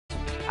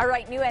All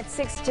right, new at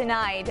 6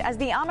 tonight. As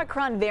the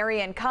Omicron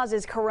variant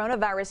causes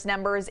coronavirus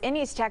numbers in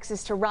East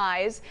Texas to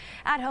rise,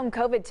 at-home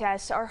COVID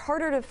tests are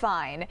harder to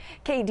find.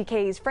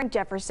 KETK's Frank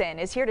Jefferson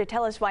is here to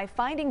tell us why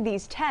finding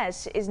these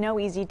tests is no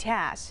easy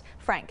task.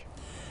 Frank.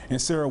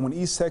 And Sarah, when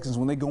East Texans,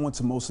 when they go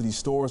into most of these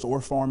stores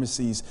or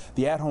pharmacies,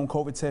 the at-home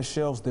COVID test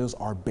shelves, those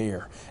are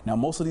bare. Now,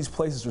 most of these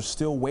places are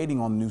still waiting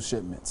on new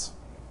shipments.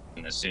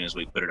 And as soon as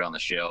we put it on the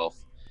shelf,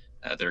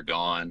 they're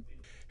gone.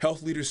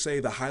 Health leaders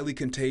say the highly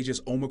contagious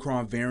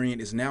Omicron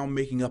variant is now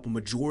making up a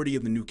majority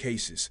of the new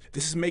cases.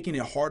 This is making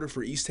it harder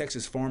for East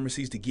Texas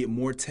pharmacies to get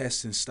more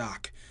tests in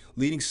stock,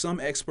 leading some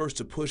experts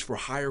to push for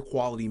higher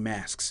quality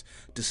masks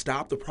to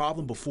stop the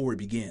problem before it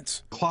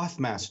begins.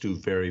 Cloth masks do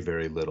very,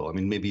 very little. I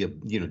mean, maybe,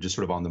 just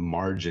sort of on the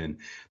margin.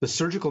 The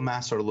surgical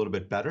masks are a little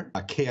bit better.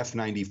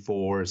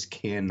 KF94s,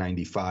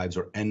 KN95s,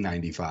 or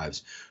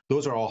N95s.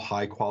 Those are all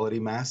high quality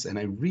masks. And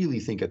I really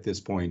think at this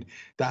point,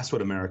 that's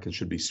what Americans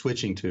should be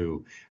switching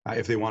to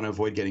if they want to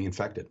avoid getting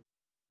infected.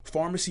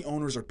 Pharmacy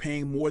owners are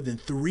paying more than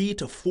 3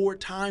 to 4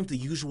 times the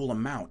usual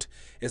amount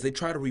as they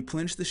try to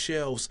replenish the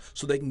shelves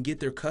so they can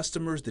get their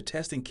customers the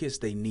testing kits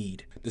they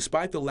need.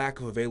 Despite the lack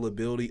of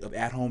availability of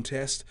at-home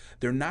tests,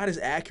 they're not as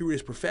accurate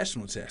as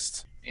professional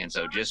tests. And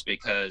so just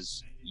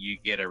because you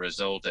get a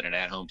result at an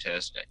at-home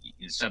test,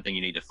 it's something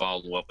you need to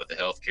follow up with a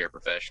healthcare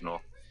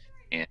professional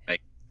and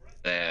make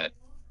that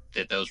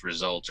those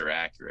results are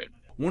accurate.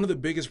 One of the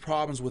biggest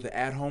problems with the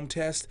at-home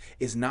test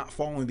is not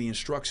following the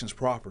instructions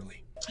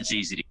properly. It's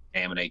easy to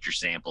contaminate your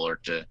sample or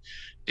to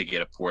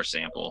get a poor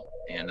sample,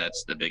 and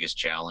that's the biggest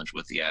challenge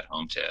with the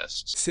at-home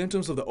tests.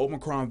 Symptoms of the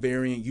Omicron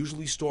variant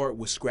usually start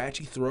with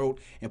scratchy throat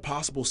and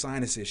possible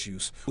sinus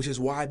issues, which is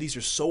why these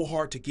are so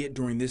hard to get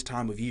during this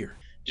time of year.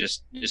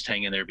 Just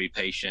hang in there, be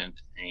patient,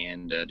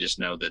 and just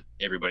know that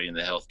everybody in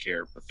the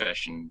healthcare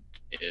profession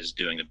is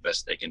doing the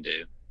best they can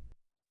do.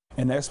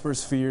 And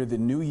experts fear that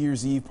New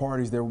Year's Eve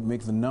parties that will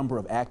make the number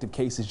of active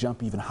cases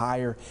jump even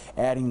higher.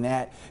 Adding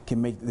that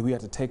can make we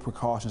have to take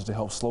precautions to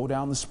help slow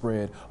down the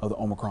spread of the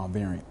Omicron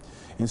variant.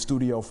 In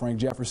studio, Frank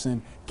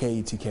Jefferson,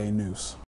 KETK News.